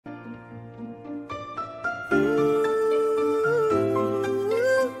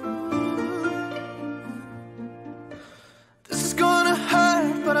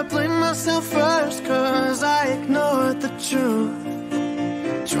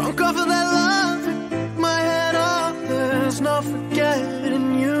Drunk off of that love, my head off, there's no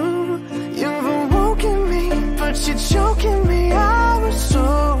forgetting you. You've awoken me, but you're choking me. I was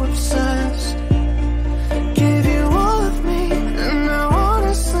so obsessed. Gave you all of me, and now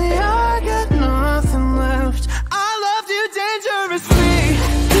honestly I got nothing left. I loved you dangerously.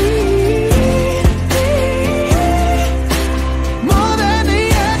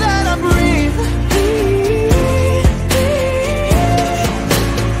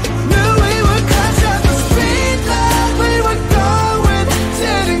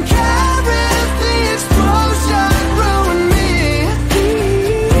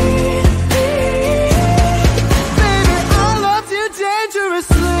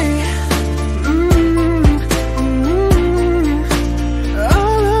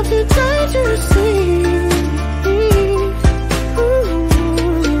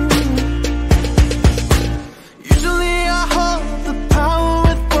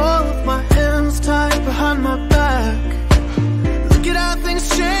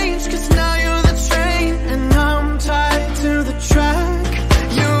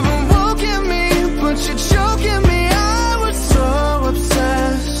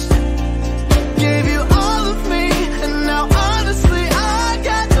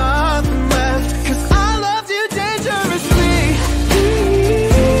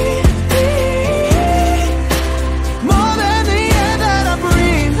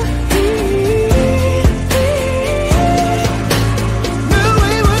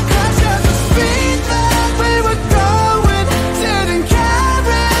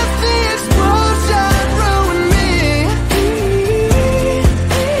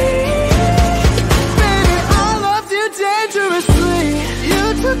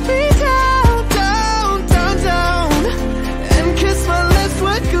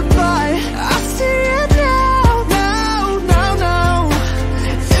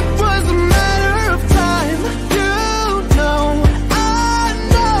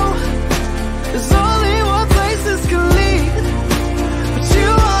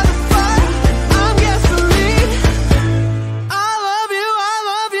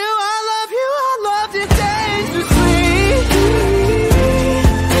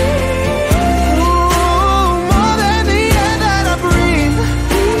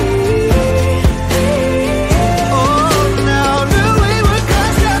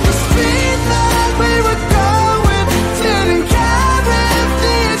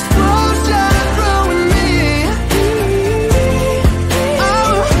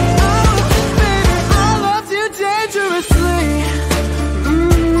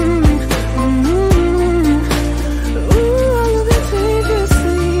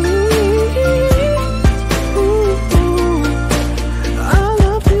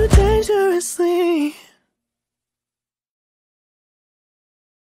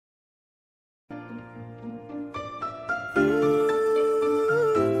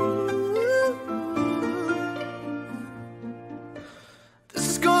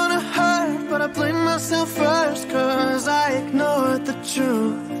 First, 'cause I ignored the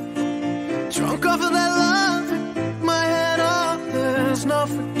truth. Drunk off of that love, my head off, there's no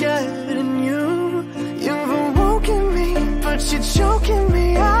forgetting you. You've awoken me, but you're choking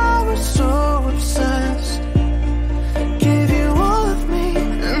me. I was so obsessed. Gave you all of me,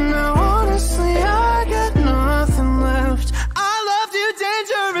 and now honestly I got nothing left. I loved you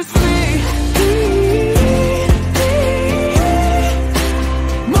dangerously.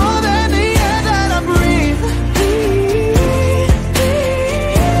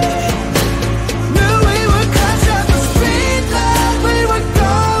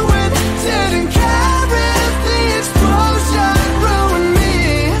 Ruin me.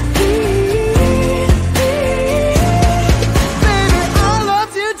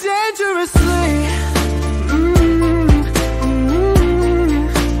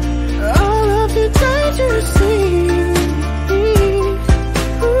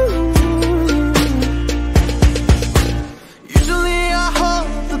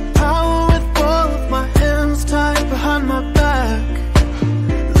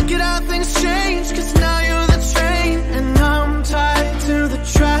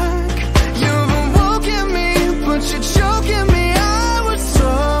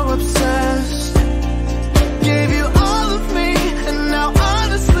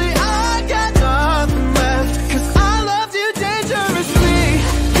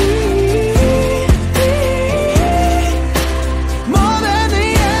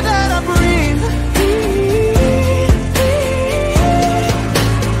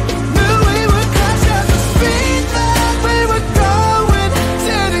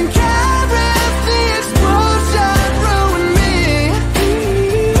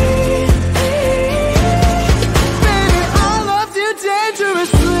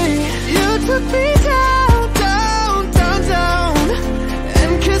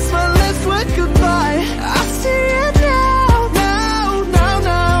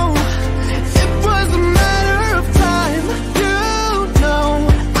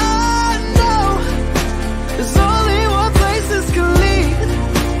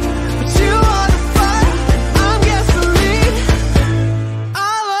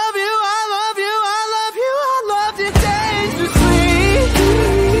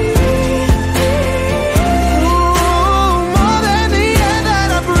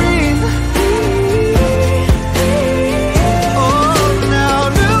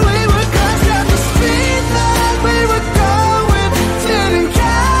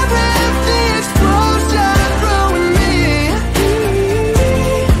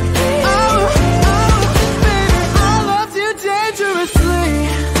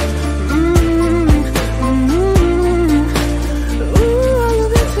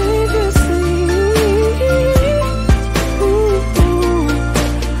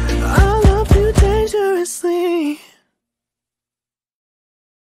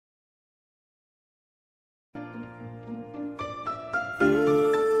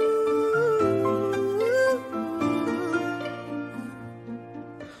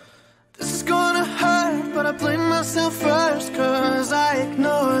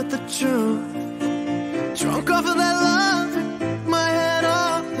 truth. Drunk off of that love, my head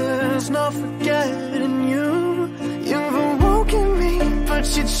off, there's no forgetting you. You've awoken me, but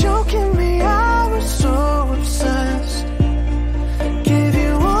you're choking me. I was so obsessed. Gave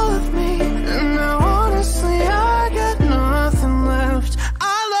you all of me, and now honestly I got nothing left.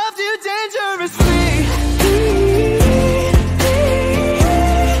 I loved you dangerously.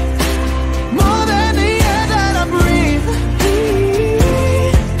 More than the air that I breathe.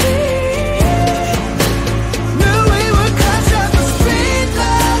 Knew we would crash at the speed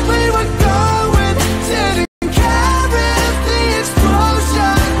that we were going. Didn't care if the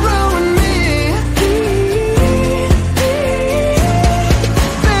explosion ruined me.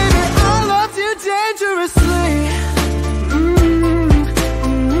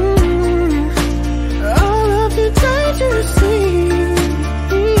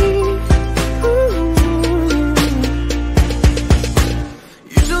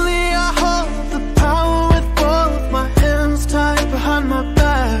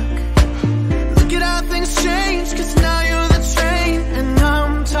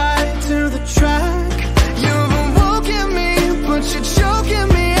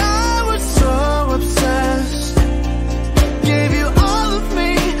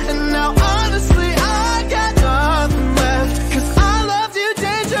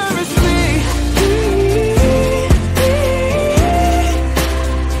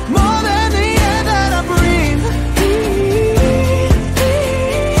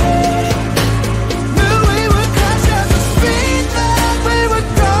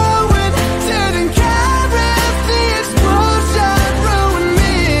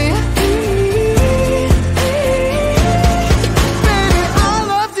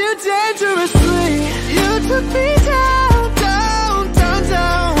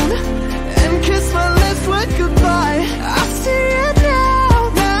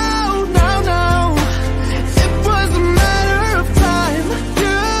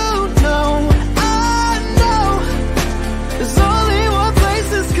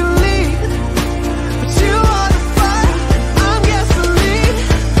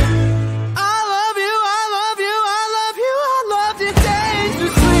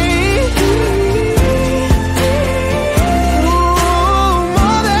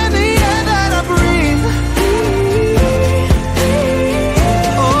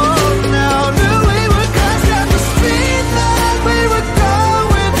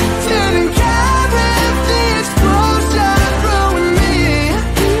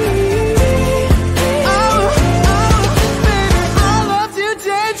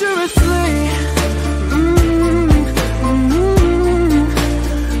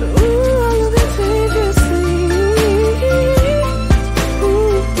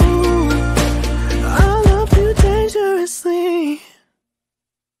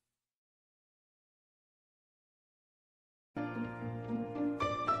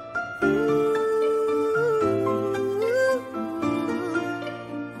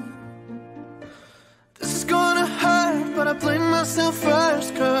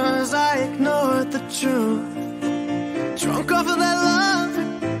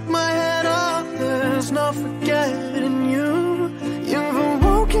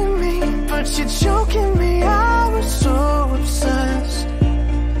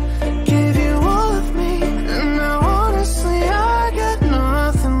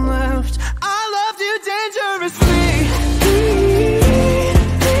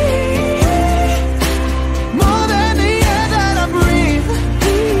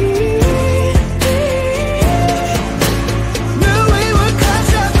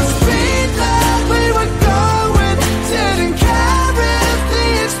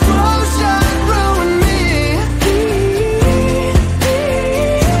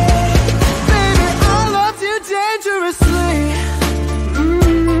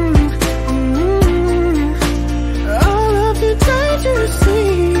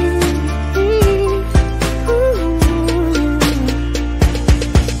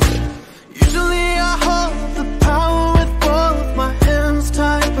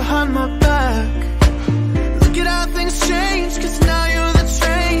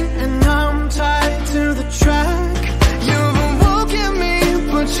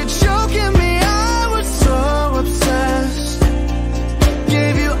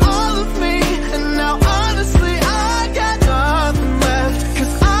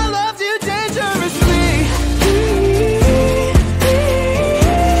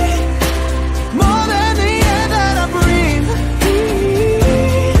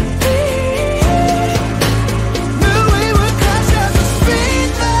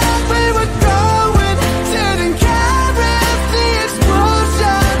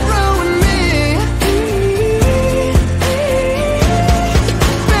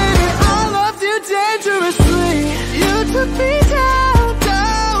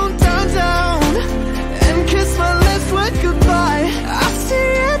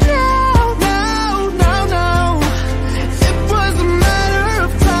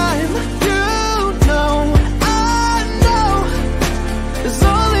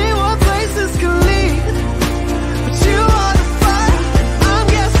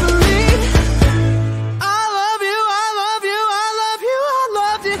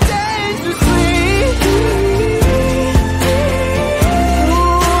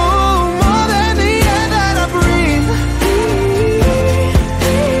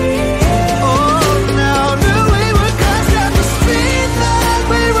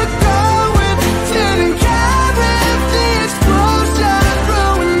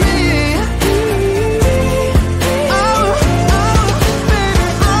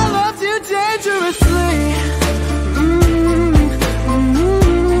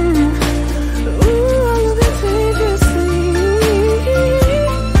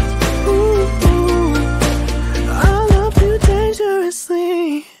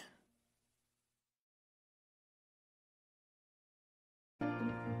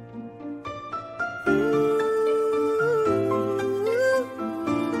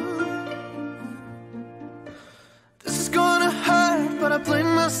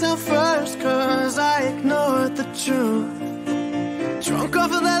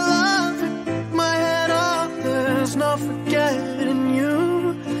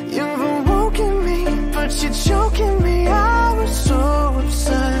 but you're choking me. I was so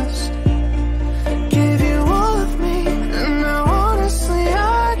obsessed. Gave you all of me, and now honestly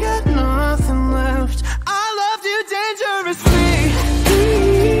I got nothing left. I loved you dangerously.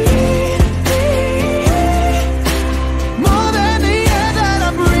 More than the air that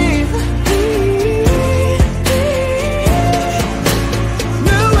I breathe.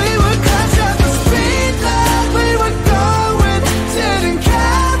 Knew we would crash at the speed that we were going. Didn't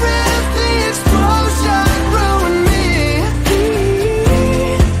care if the explosion ruined me.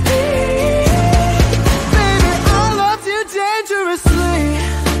 Baby, I loved you dangerously.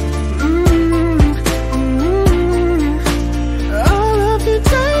 I love you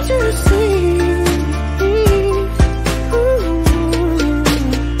dangerously.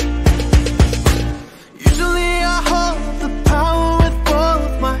 Usually I hold the power with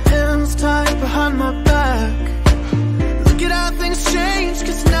both my hands tied behind my back. Look at how things change,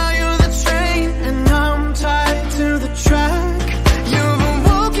 'cause now you're the train and I'm tied to the track. You've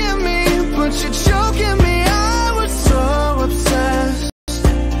awoken me, but you're choking me. I was so obsessed.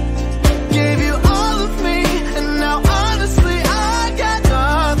 Gave you all of me, and now honestly I got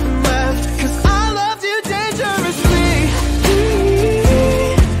nothing left. 'Cause I loved you dangerously.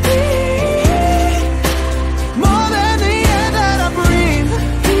 More than the air that I breathe.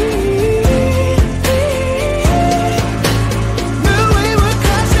 Knew we would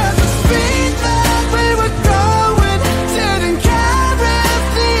crash at the speed that we were going. Didn't care if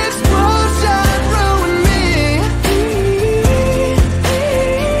the explosion ruined me.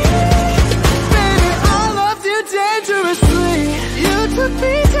 Baby, I loved you dangerously. You took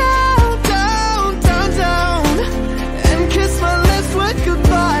me down, down, down, down, and kissed my lips with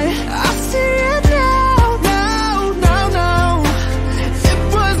goodbye. I see it now, now, now, now. It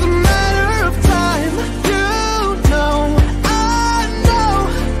was a matter of time. You know, I know,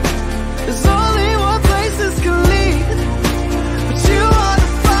 there's only one place this can lead, but you are the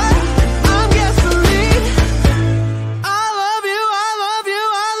fire, I'm gasoline. I love you, I love you,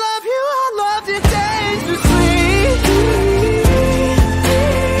 I love you, I love you dangerously.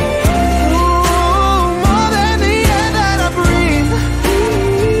 Ooh, more than the air that I breathe.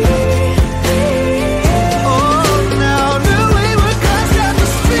 Oh, now knew we would crash at the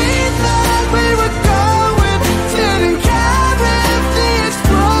speed that we were going. Didn't care if the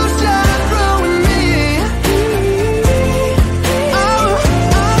explosion ruined me. Oh,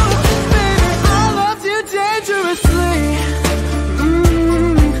 baby, I loved you dangerously.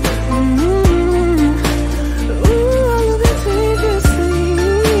 Ooh, I love you dangerously.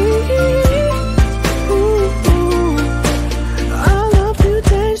 Ooh, I love you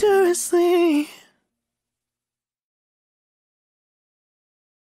dangerously.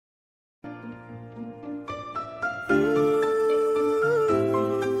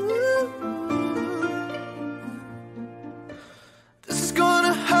 This is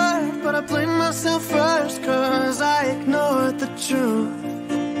gonna hurt, but I blame myself first, 'cause I ignored the truth.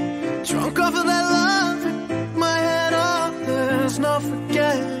 Drunk off of that love, my head up, there's no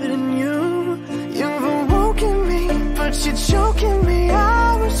forgetting you. You've awoken me, but you're choking me.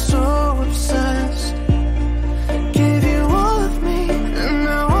 I was so obsessed. Gave you all of me, and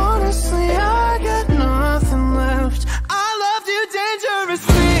now honestly I got nothing left. I loved you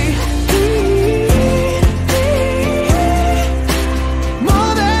dangerously.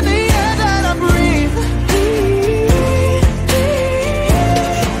 More than the air that I breathe.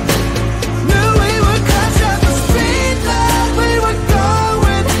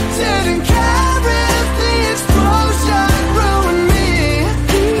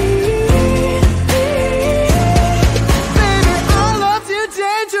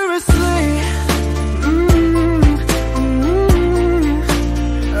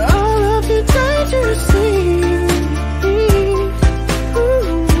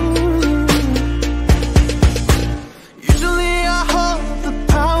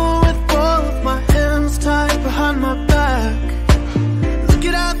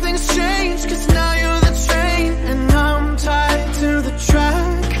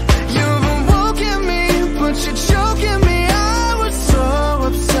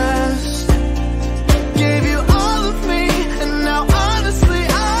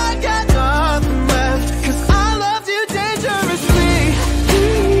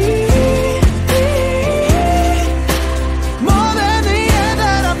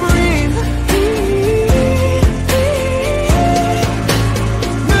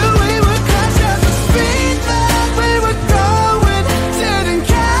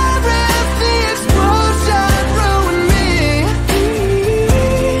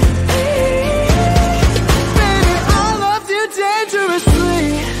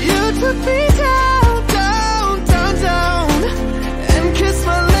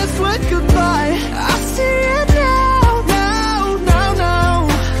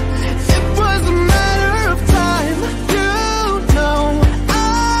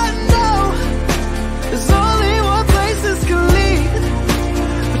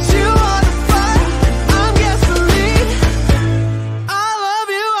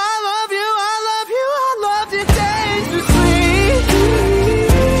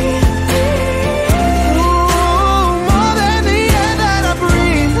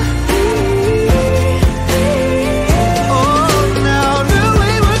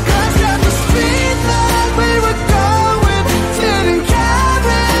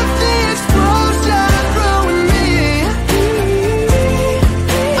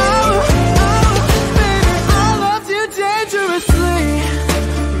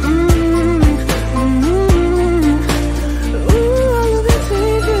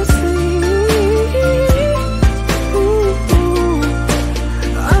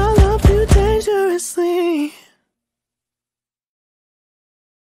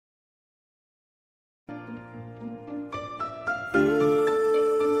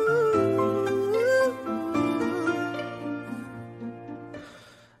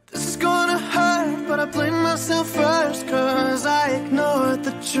 myself first, 'cause I ignored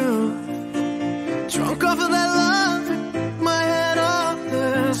the truth. Drunk off of that love, my head off,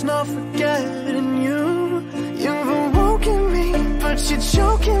 there's no forgetting you. You've awoken me, but you're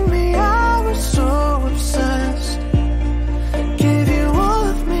choking me. I was so obsessed, gave you all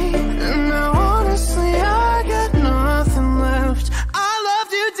of me, and now honestly I got nothing left. I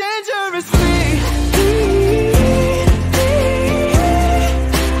loved you dangerously,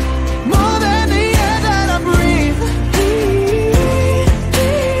 more than the air that I breathe.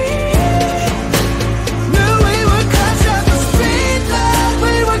 Knew we would crash at the speed that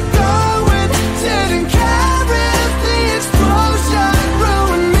we were going. Didn't care if the explosion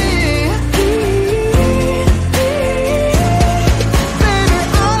ruined me. Baby,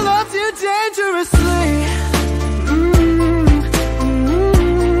 I loved you dangerously.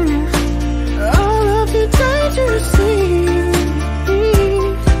 I love you dangerously.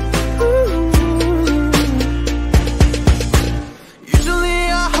 Usually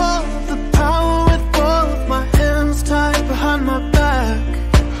I hold the power with both my hands tied behind my back.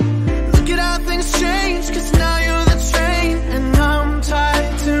 Look at how things change, 'cause now you're the train and I'm tied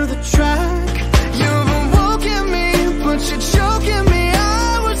to the track. You've awoken me, but you're choking me.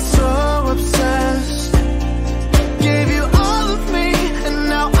 I was so obsessed, gave you all of me, and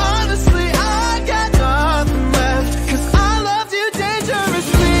now honestly I got nothing left. 'Cause I loved you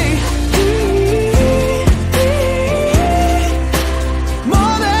dangerously,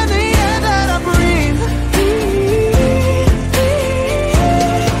 more than the air that I breathe.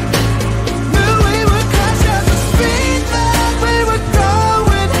 Knew we would crash at the speed that we were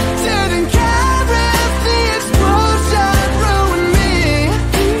going. Didn't care if the explosion ruined me.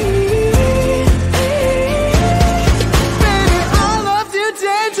 Baby, I loved you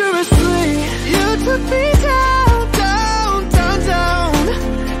dangerously. You took me down, down, down, down,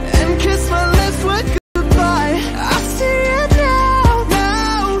 and kissed my lips with goodbye. I see it now,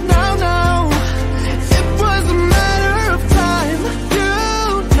 now, now, now. It was a matter of time. You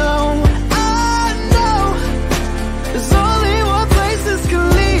know, I know, there's only one place this can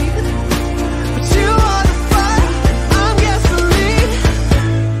lead, but you are the fire, I'm gasoline.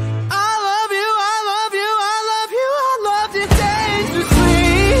 I love you, I love you, I love you, I love you dangerously.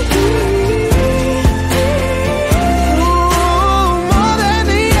 Ooh, more than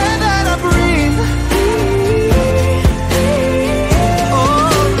the air that I breathe.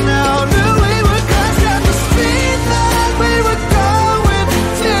 Oh, now knew we would crash at the speed that we were going.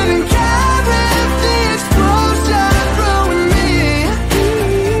 Didn't care if the explosion ruined me.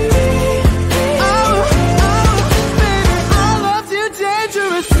 Oh, baby, I loved you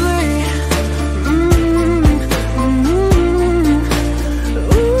dangerously. Ooh,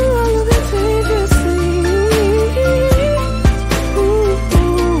 I love you dangerously.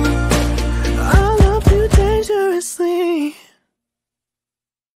 Ooh, I love you dangerously.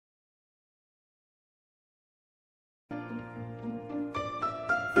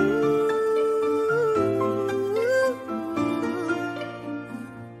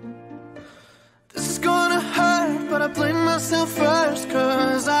 This is gonna hurt, but I blame myself first,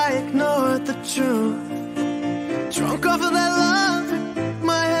 'cause I ignored the truth. Drunk off of that love,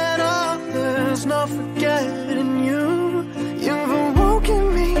 my head off, there's no forgetting you. You've awoken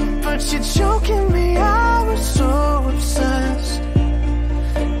me, but you're choking me. I was so obsessed,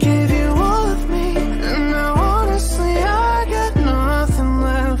 gave you all of me, and now honestly I got nothing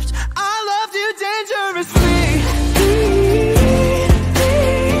left. I loved you dangerously,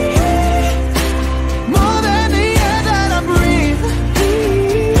 more than the air that I breathe.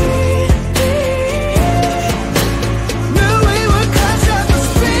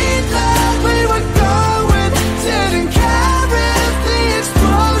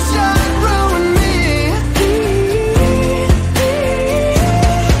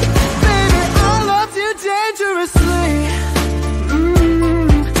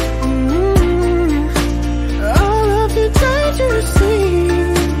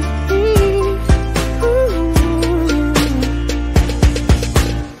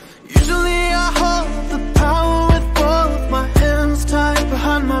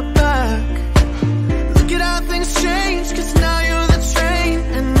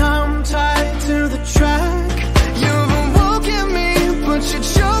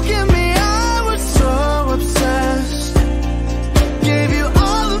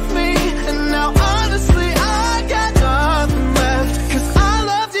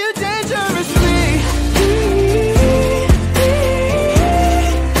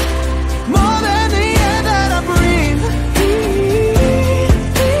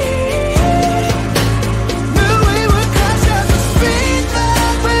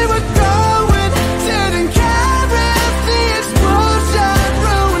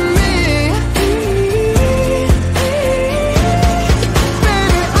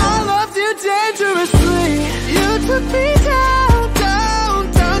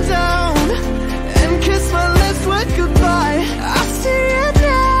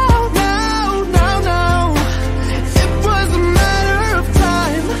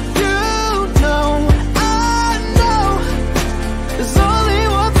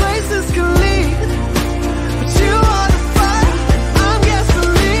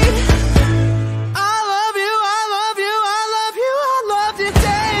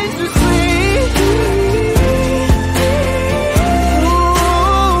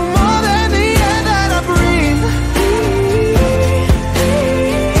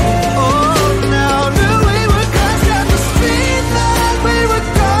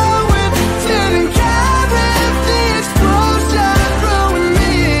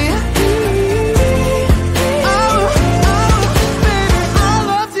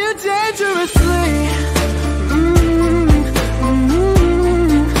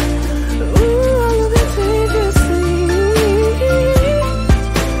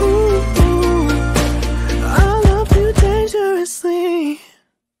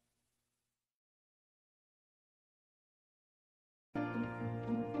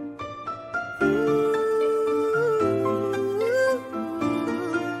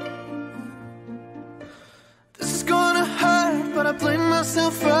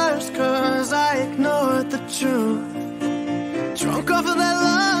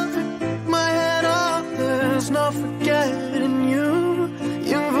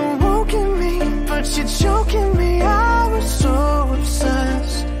 but you're choking me. I was so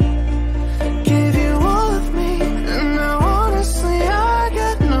obsessed. Gave you all of me, and now honestly I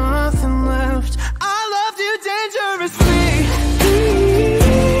got nothing left. I loved you dangerously.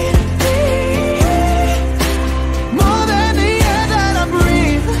 More than the air that I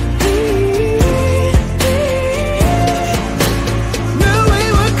breathe. Knew we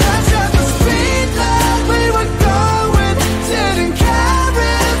would crash at the speed that we were going. Didn't care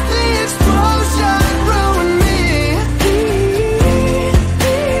if the explosion ruined me.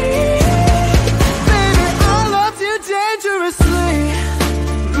 Baby, I loved you dangerously.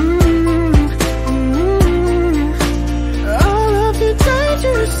 I love you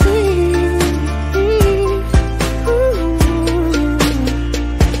dangerously.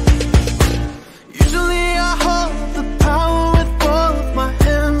 Usually I hold the power with both my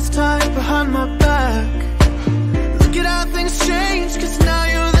hands tied behind my back. Look at how things change, 'cause now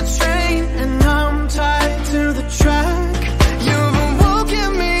you're the train and I'm tied to the track. You've awoken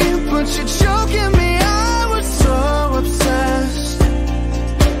me, but you're choking me. I was so obsessed.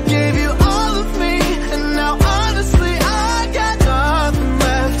 Gave you all of me, and now honestly I got nothing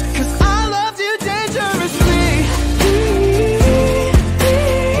left. 'Cause I loved you dangerously.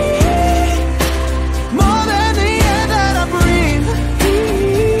 More than the air that I breathe.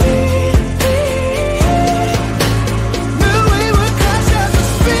 Knew we would crash at the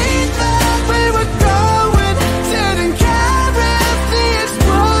speed that we were going. Didn't care if the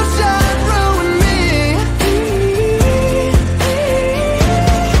explosion ruined me.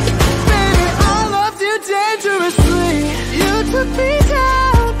 Baby, I loved you dangerously. You took me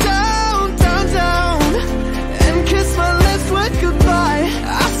down, down, down, down, and kissed my lips with goodbye.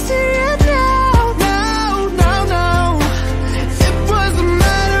 I see it now, now, now, now. It was a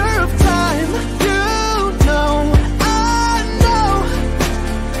matter of time. You know, I know,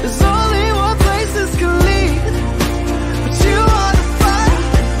 there's only one place this can lead. But you are the fire,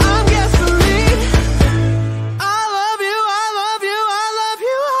 I'm gasoline. I love you, I love you, I love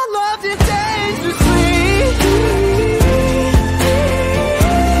you, I love you dangerously.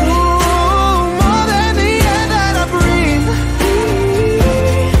 Ooh, more than the air that I breathe.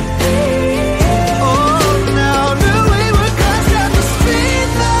 Oh, now knew we would crash at the speed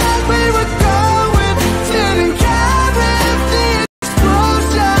that we were going. Didn't care if the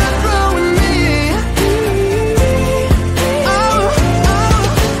explosion ruined me. Oh,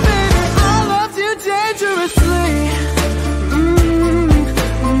 baby, I loved you dangerously. Ooh,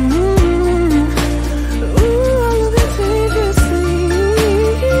 I love you dangerously.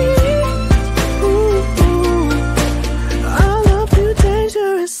 Ooh, I love you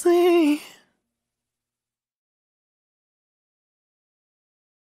dangerously.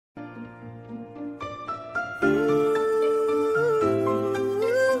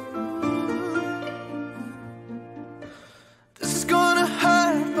 This is gonna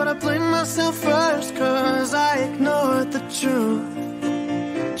hurt, but I blame myself first, 'cause I ignored the truth.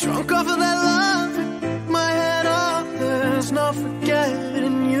 Drunk off of that love, my head up, there's no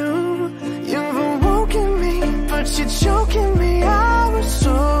forgetting you. You've awoken me, but you're choking me. I was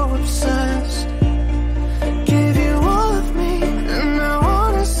so obsessed. Gave you all of me, and now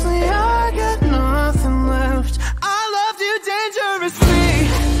honestly I got nothing left. I loved you dangerously.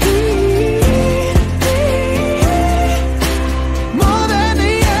 More than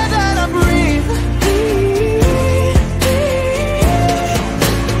the air that I breathe.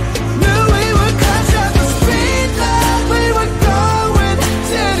 Knew we would crash at the speed that we were going.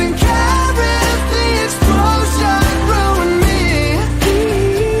 Didn't care if the explosion ruined me.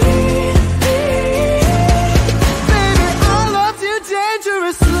 Baby, I loved you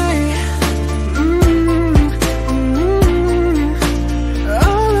dangerously.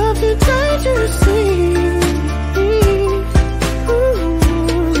 I love you dangerously.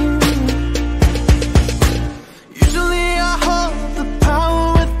 Usually I hold the power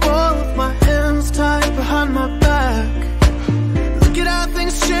with both my hands tied behind my back. Look at how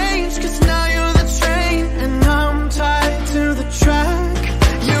things change, 'cause now you're the train and I'm tied to the track.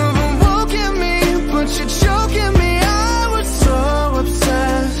 You've awoken me, but you're choking me. I was so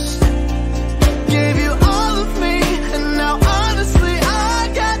obsessed. Gave you all of me, and now honestly I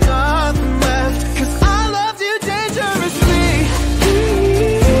got nothing left. 'Cause I loved you dangerously.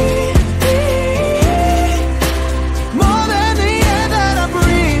 More than the air that I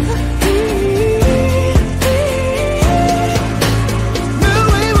breathe. Knew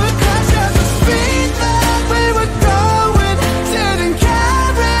we would crash at the speed that we were going. Didn't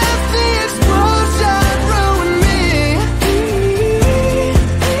care if the explosion ruined me.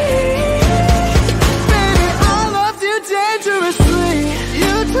 Baby, I loved you dangerously.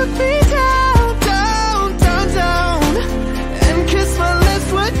 You took me down, down,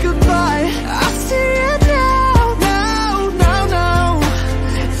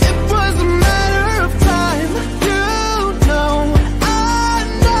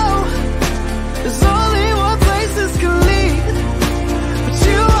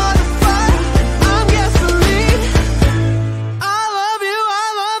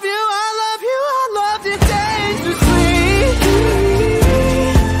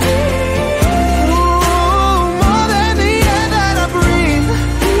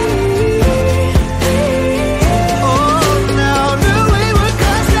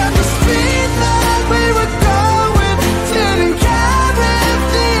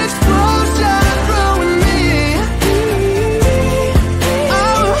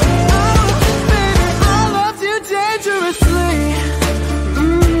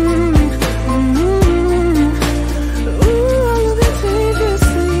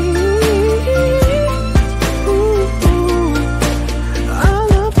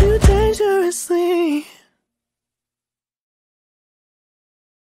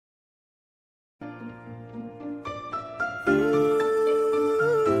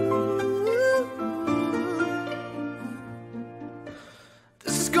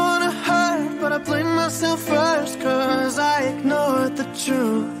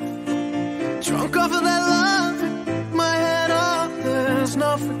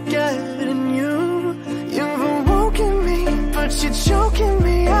 forgetting you. You've awoken me, but you're choking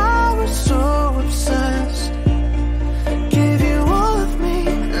me. I was so obsessed. Gave you all of me,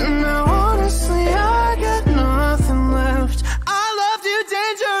 and now honestly I got nothing left. I loved you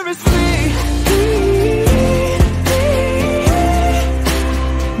dangerously.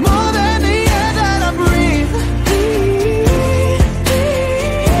 More than the air that I breathe.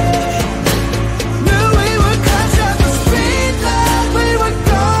 Knew we would crash at the speed that we were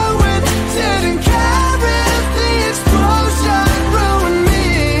going. Didn't care if the explosion ruined me.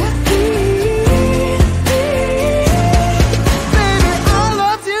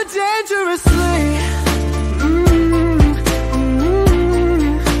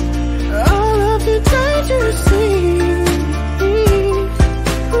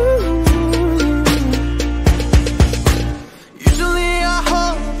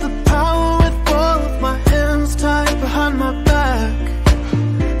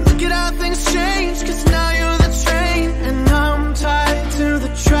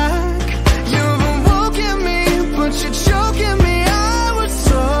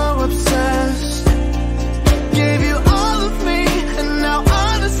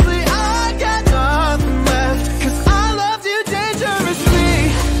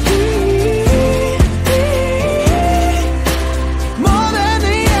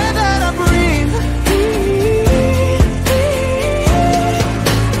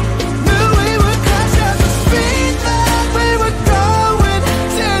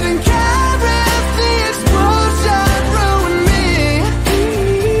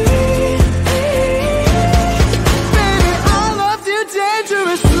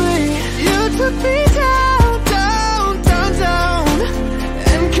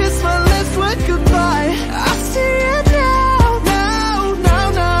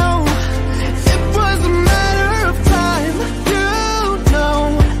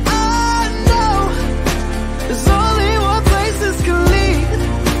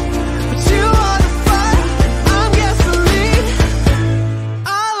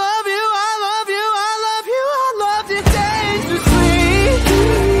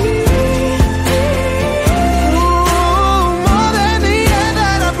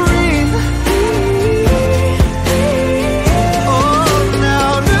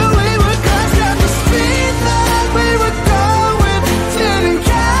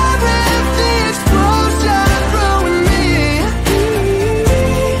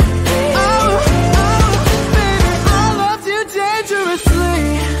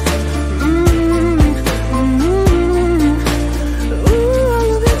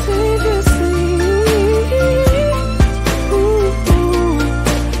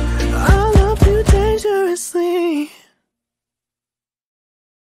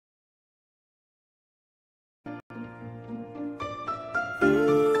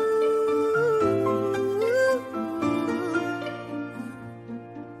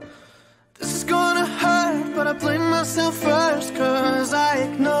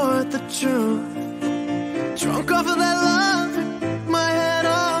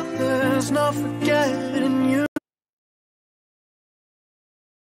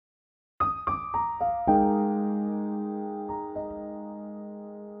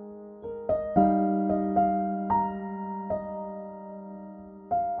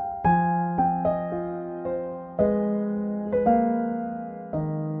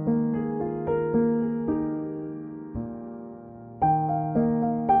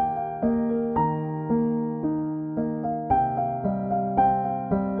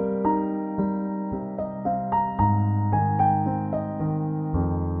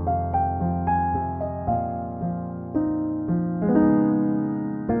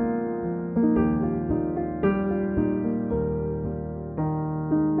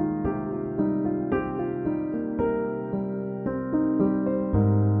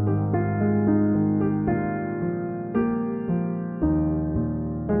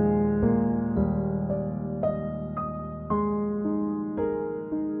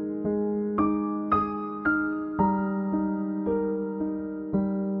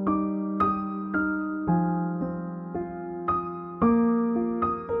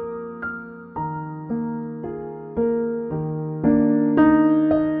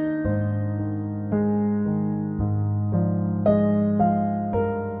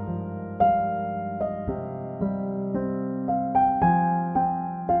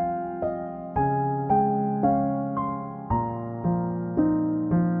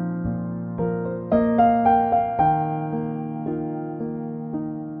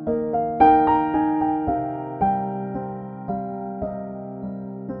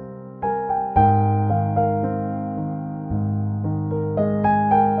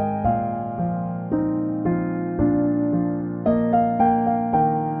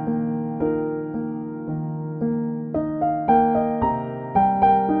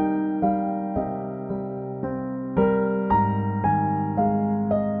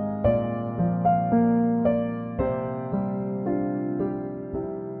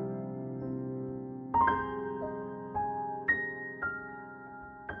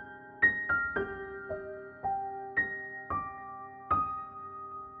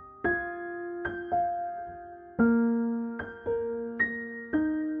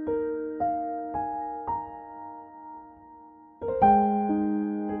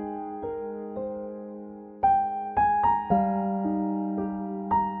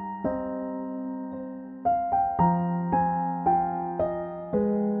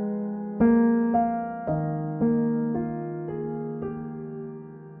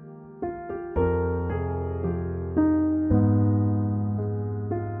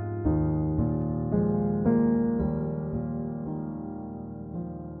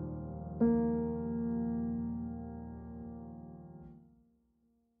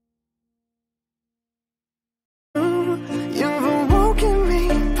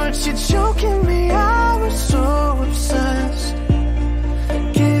 but you're choking me. I was so obsessed.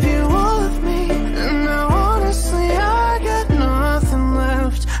 Gave you all of me, and now honestly I got nothing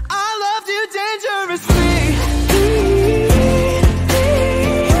left. I loved you dangerously,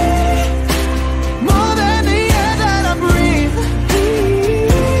 more than the air that I breathe.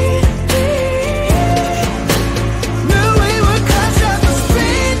 Knew we would crash at the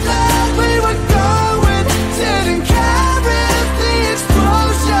speed that we were going. Didn't care if the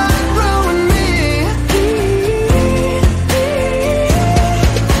explosion ruined me.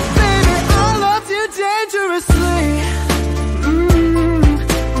 Baby, I loved you dangerously.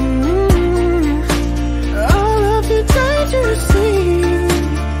 I love you dangerously.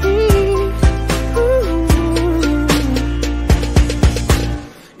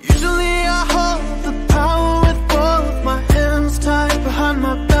 Usually I hold the power with both my hands tied behind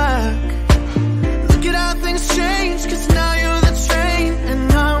my back. Look at how things change, 'cause now you're the train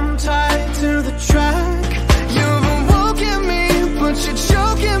and I'm tied to the track. You've awoken me, but you're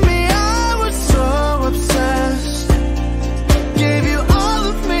choking me. I was so obsessed. Gave you all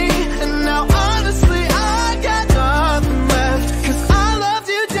of me, and now honestly I got nothing left. 'Cause I loved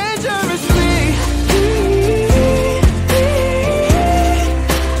you dangerously,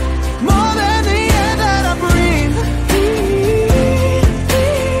 more than the air that I breathe.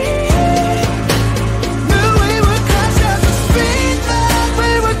 Knew we would crash at the speed that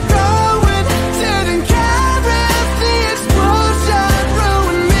we were going. Didn't care if the explosion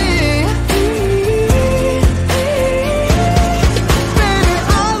ruined me. Baby,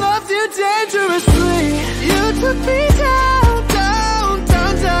 I loved you dangerously. You took me down, down,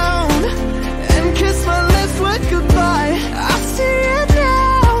 down, down, and kissed my lips with goodbye. I see it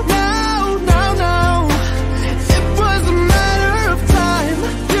now, now, now, now. It was a matter of time.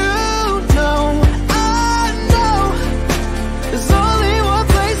 You know, I know, there's only one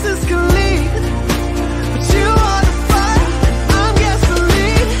place this can lead, but you are the fire, I'm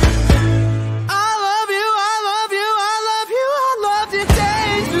gasoline. I love you, I love you, I love you, I love you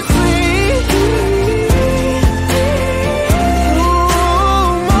dangerously.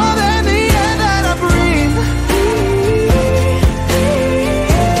 Ooh, more than the air that I breathe.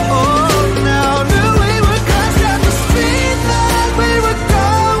 Oh, now knew we would crash at the speed that we were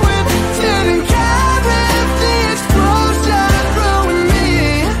going. Didn't care if the explosion ruined me.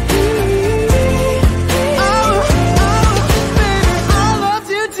 Oh, baby, I loved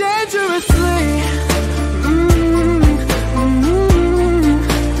you dangerously. Ooh, I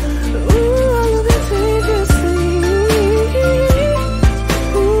love you dangerously.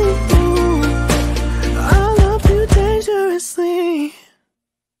 Ooh, I love you dangerously.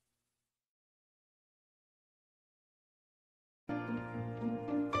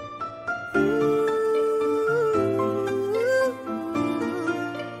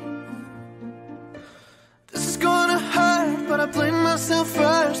 This is gonna hurt, but I blame myself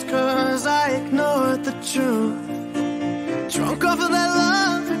first, 'cause I ignored the truth. Drunk off of that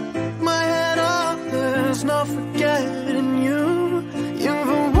love, my head up, there's no forgetting you. You've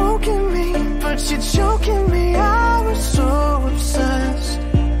awoken me, but you're choking me. I was so obsessed.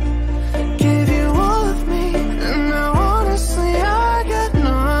 Gave you all of me, and now honestly I got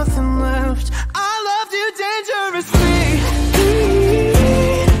nothing left. I loved you dangerously,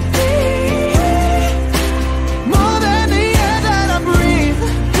 more than the air that I breathe.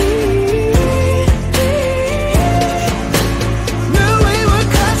 Knew we would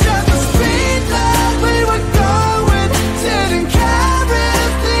crash at the speed that we were going. Didn't care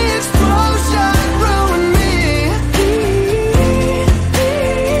if the explosion ruined me.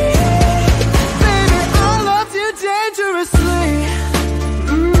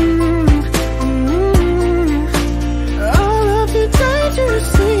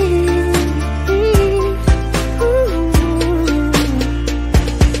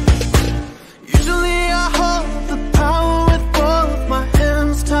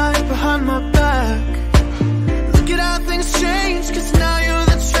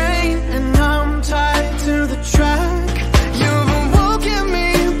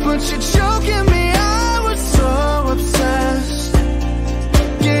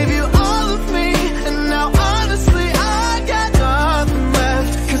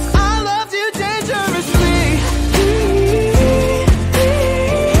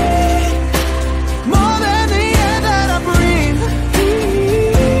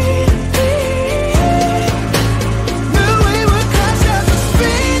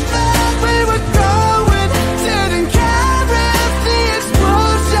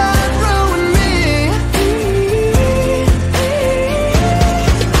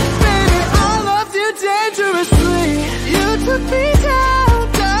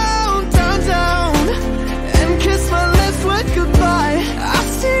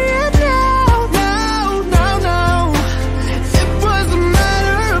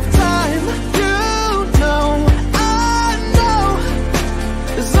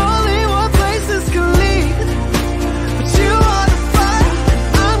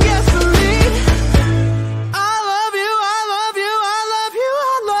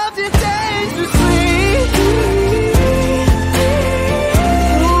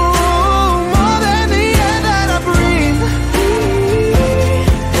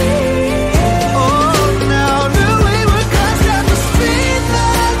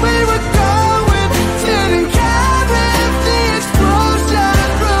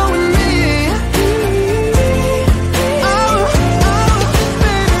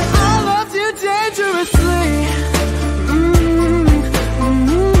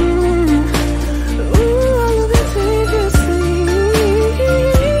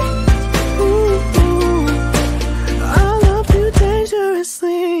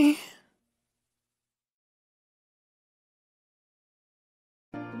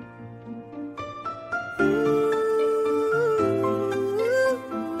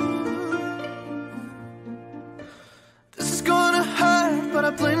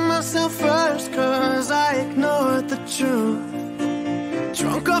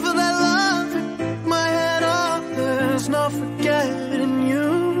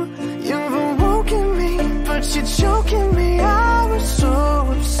 you're choking me, I was so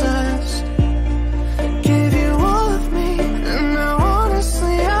obsessed. Gave you all of me, and now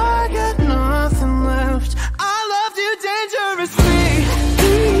honestly I got nothing left. I loved you dangerously,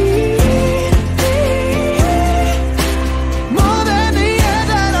 more than the air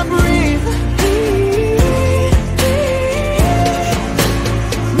that I breathe.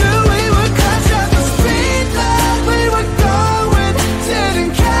 Knew we would crash at the speed that we were going.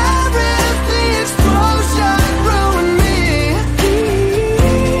 Didn't care if the explosion ruined me.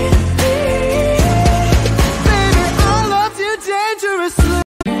 Baby, I loved you dangerously.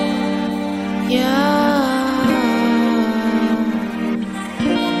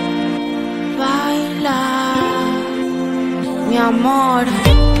 Baila, mi amor,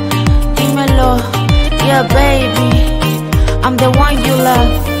 dímelo, yeah baby, I'm the one you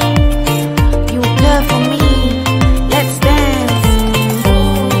love. You care for me, let's dance.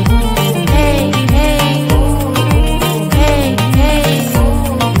 Hey, hey, hey, hey.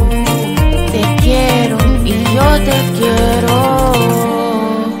 Te quiero y yo te quiero.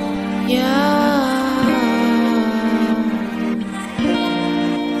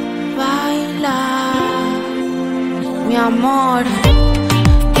 Baila, mi amor,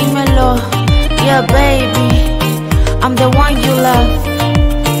 dímelo, yeah baby, I'm the one you love.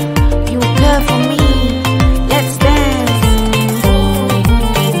 You care for me, let's dance.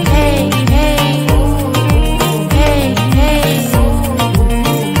 Hey, hey, hey, hey.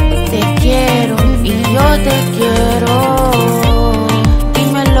 Te quiero y yo te quiero.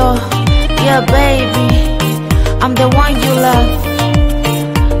 Dímelo, yeah baby, I'm the one you love.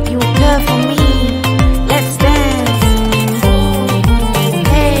 You care for me, let's dance.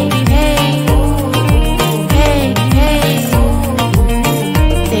 Hey, hey, hey, hey.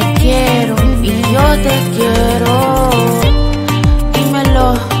 Te quiero y yo te quiero. Dímelo,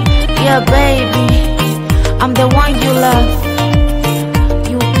 yeah baby, I'm the one you love.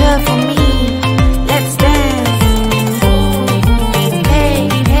 You care for me, let's dance. Hey,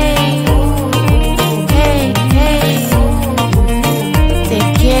 hey, hey, hey. Te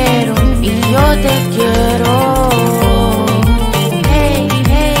quiero y yo te quiero. Hey,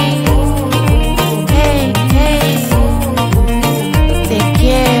 hey, hey, hey. Te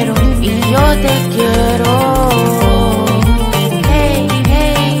quiero y yo te quiero. Hey,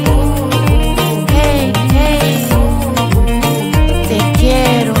 hey, hey, hey. Te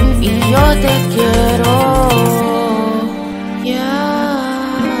quiero y yo te quiero.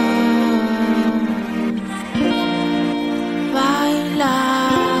 Baila,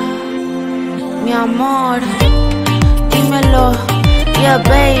 mi amor, dímelo, yeah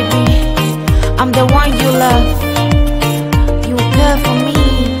baby, I'm the one you love. You care for me,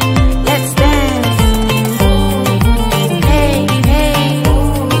 let's dance. Hey, hey,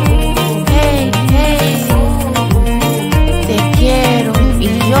 hey, hey. Te quiero y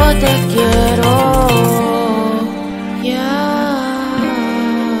yo te quiero.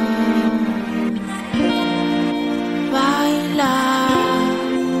 Baila,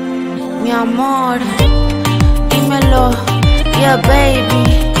 mi amor, dímelo, yeah baby,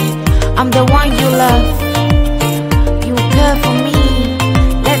 I'm the one you love. You care for me,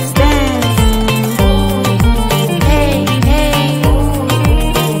 let's dance. Hey, hey,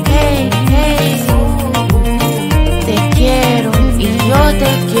 hey, hey. Te quiero y yo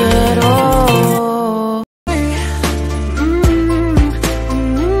te quiero.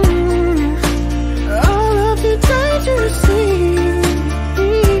 I love you dangerously.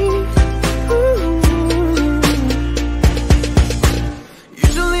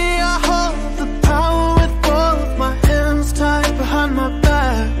 Usually I hold the power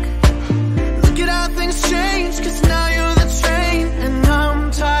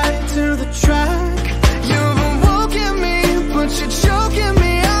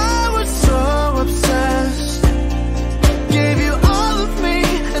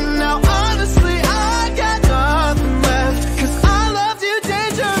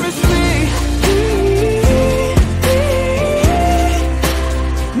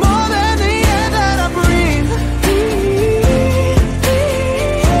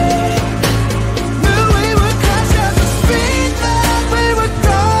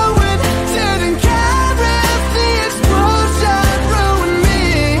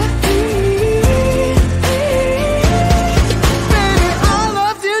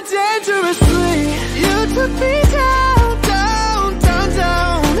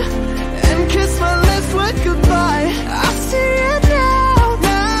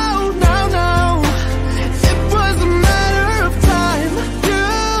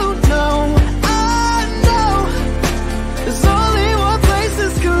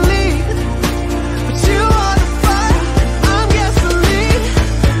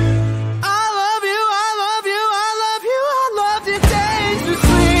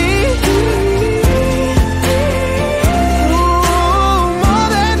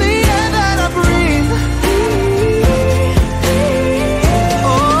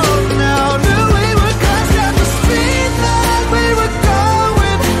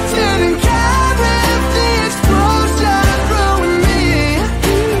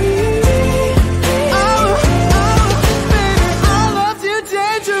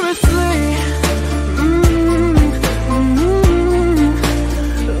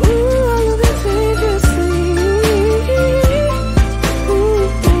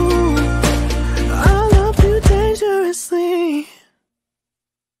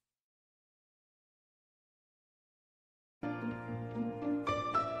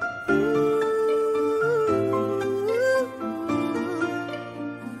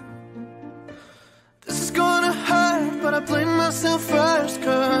myself first,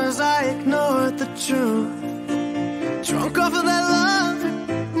 'cause I ignored the truth. Drunk off of that love,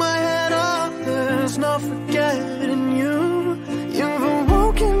 my head off, there's no forgetting you. You've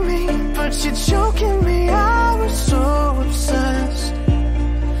awoken me, but you're choking me. I was so obsessed.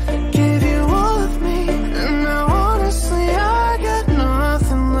 Gave you all of me, and now honestly I got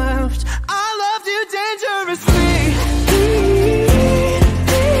nothing left. I loved you dangerously.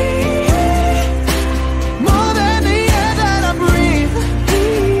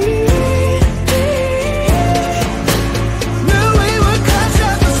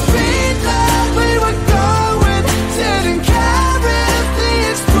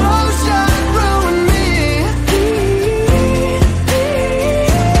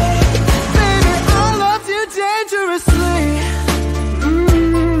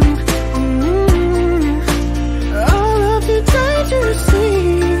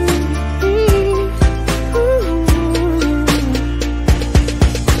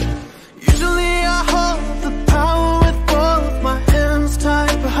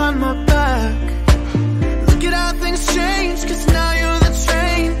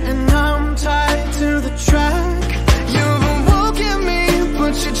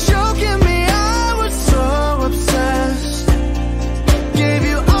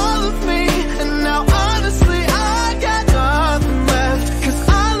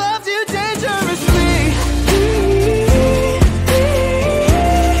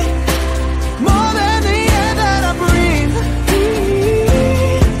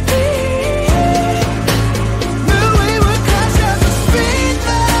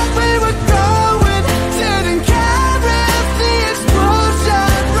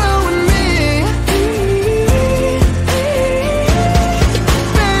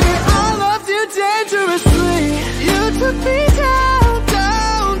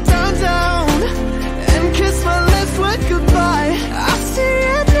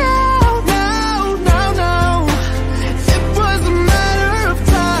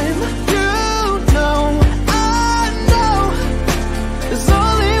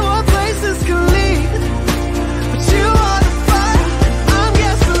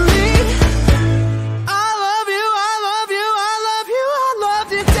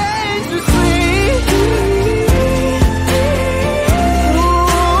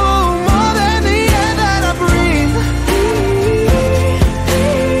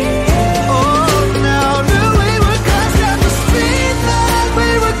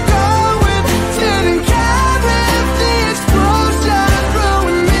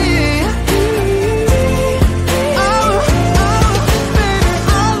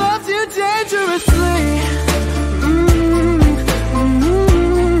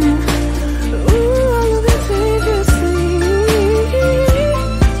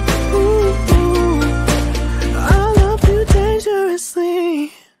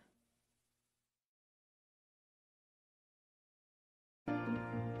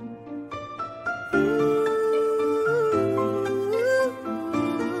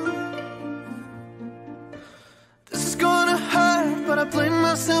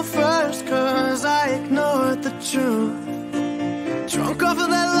 Myself first, 'cause I ignored the truth. Drunk off of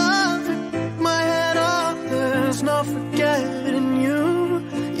that love, my head off, there's no forgetting you.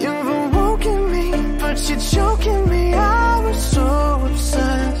 You've awoken me, but you're choking me. I was so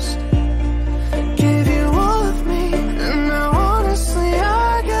obsessed. Gave you all of me, and now honestly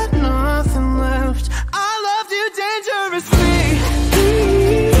I got nothing left. I loved you dangerously.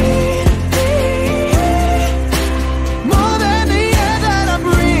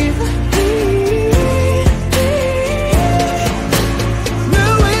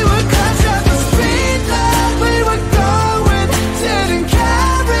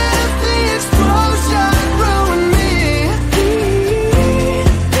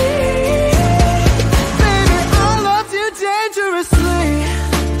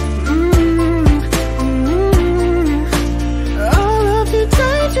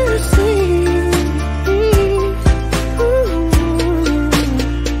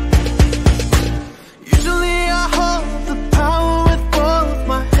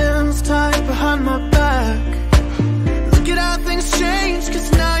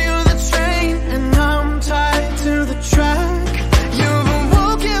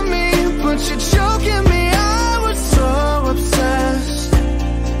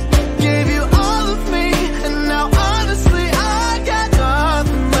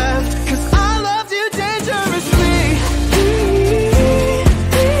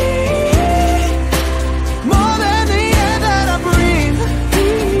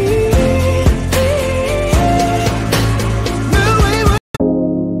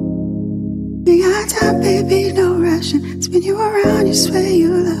 Baby, no rest. rushing. Spin you around, you swear you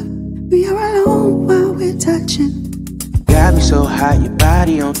love. We are alone while we're touching. Got me so hot, your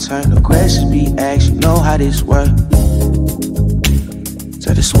body on turn. No questions be asked, you know how this work.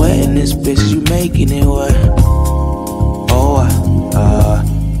 So the sweat in this bitch, you making it work. Oh,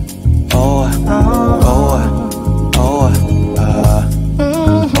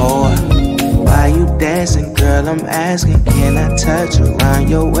 why you dancing, girl? I'm asking, can I touch around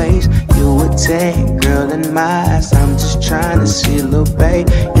your waist? You a 10, girl, in my eyes. I'm just trying to see a little babe.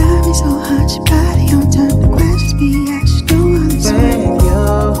 Got me so hot, your body on turn. The questions be asked, you know how this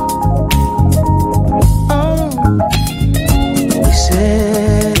work. We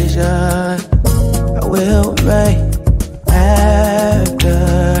said it's yours. I will make after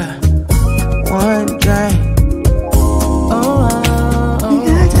one drink. We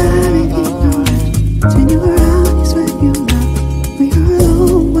got time and ignorance. Spin you around, you swear you love. We are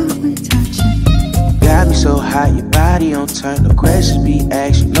alone while we're touching. Got me so hot, your body on turn. No questions be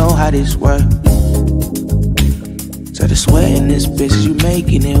asked, you know how this work. So the sweat in this bitch, you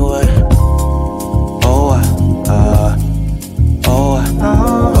making it work.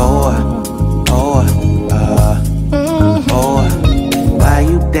 Why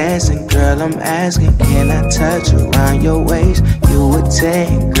you dancing, girl? I'm asking, can I touch around your waist? You a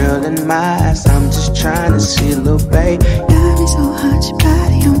 10, girl, in my eyes. I'm just trying to see a little babe. Got me so hot, your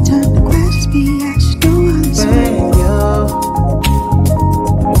body on turn. The questions be asked, you know how this work.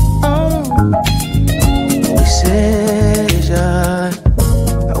 We said it's yours.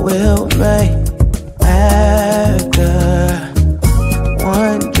 I will make after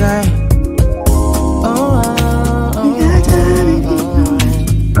one drink. We got time and ignorance.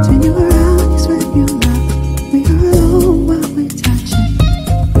 Spin you around, you swear you love. We are alone while we're touching.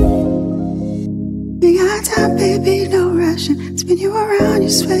 We got time, baby, no rushing. Spin you around, you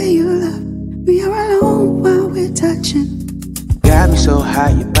swear you love. We are alone while we're touching. Got me so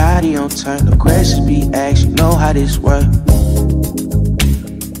hot, your body on turn. No questions be asked, you know how this work.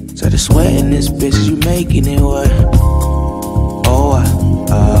 So the sweat in this bitch, you making it work.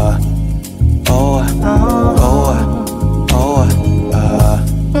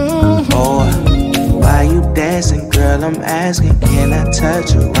 Why you dancing, girl? I'm asking, can I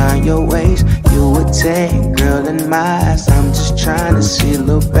touch around your waist? You a 10, girl, in my eyes. I'm just trying to see a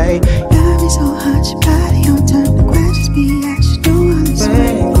little babe. Got me so hot, your body on turn. The questions be asked, you know how this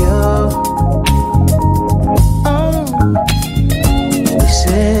work. We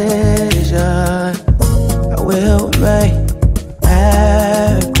said it's yours. I will make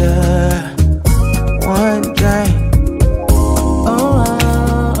after one drink.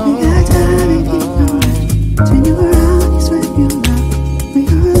 We got time and ignorance. Spin you around, you swear you love. We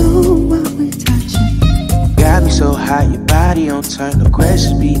are alone while we're touching. Got me so hot, your body on turn. No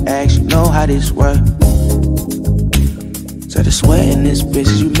questions be asked, you know how this work. So the sweat in this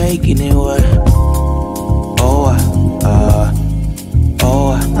bitch, you making it work.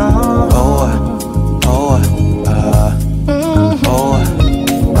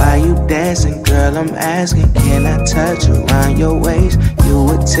 Why you dancing, girl? I'm asking, can I touch around your waist? You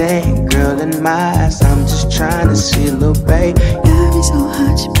a 10, girl, in my eyes. I'm just trying to see a little babe. Got me so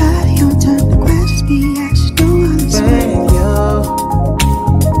hot, your body on turn. The questions be asked, you know how this work.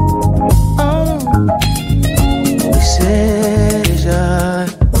 We said it's yours.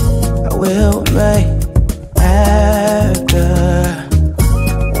 I will make after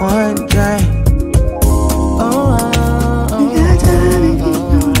one drink. We got time and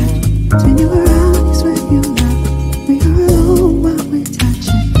ignorance. Spin you around, you swear you love. We are alone while we're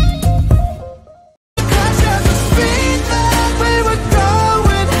touching. Cause at the speed that we were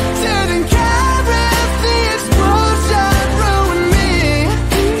going, didn't care if the explosion ruined me.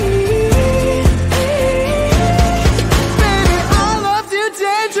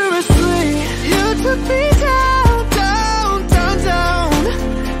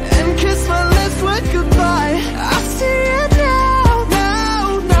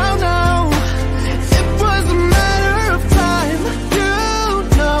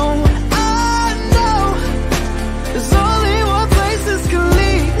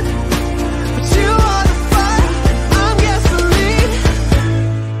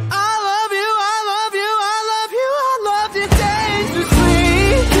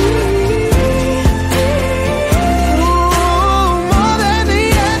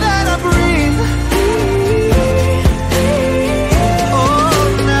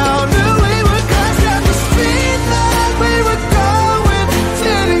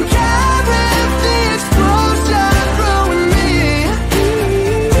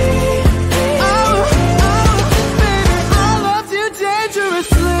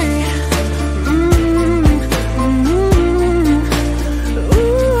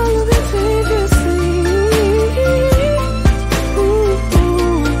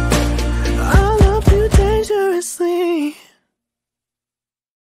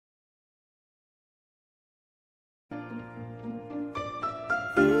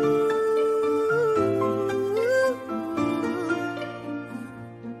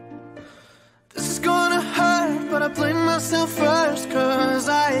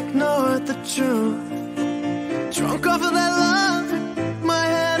 truth. Drunk off of that love, my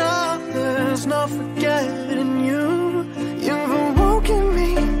head off, there's no forgetting you. You've awoken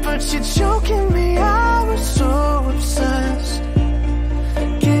me, but you're choking me. I was so obsessed,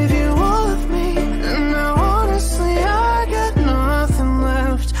 gave you all of me, and now honestly I got nothing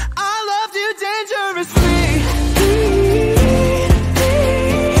left. I loved you dangerously.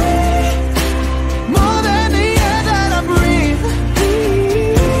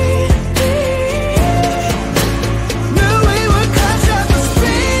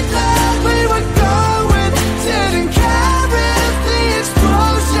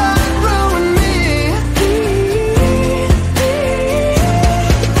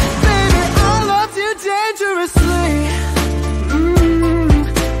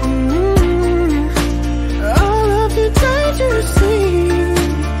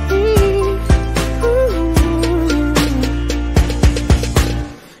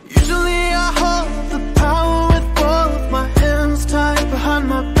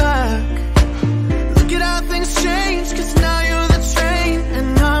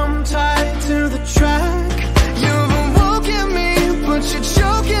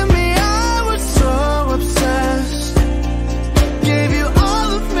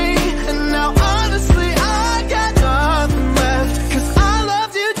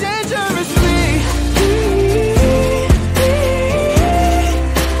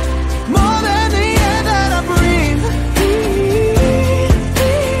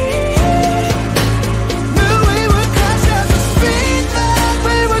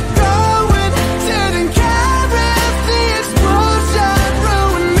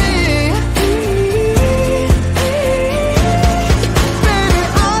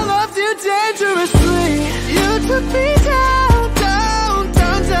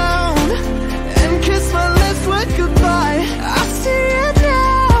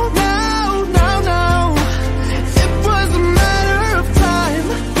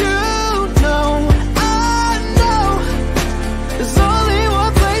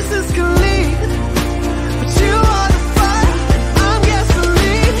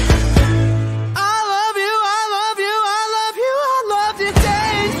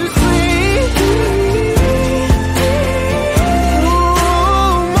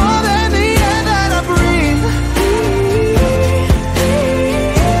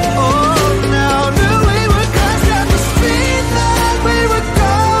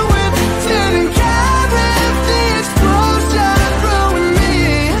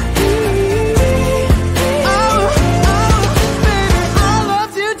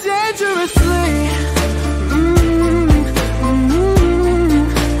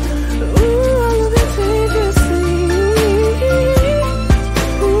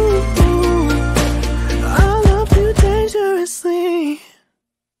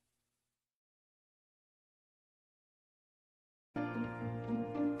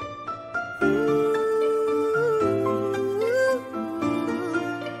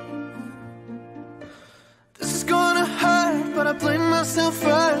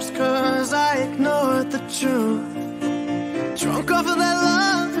 Drunk off of that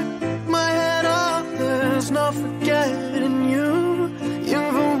love, my head off, there's no forgetting you.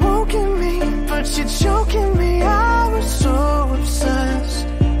 You've awoken me, but you're choking me.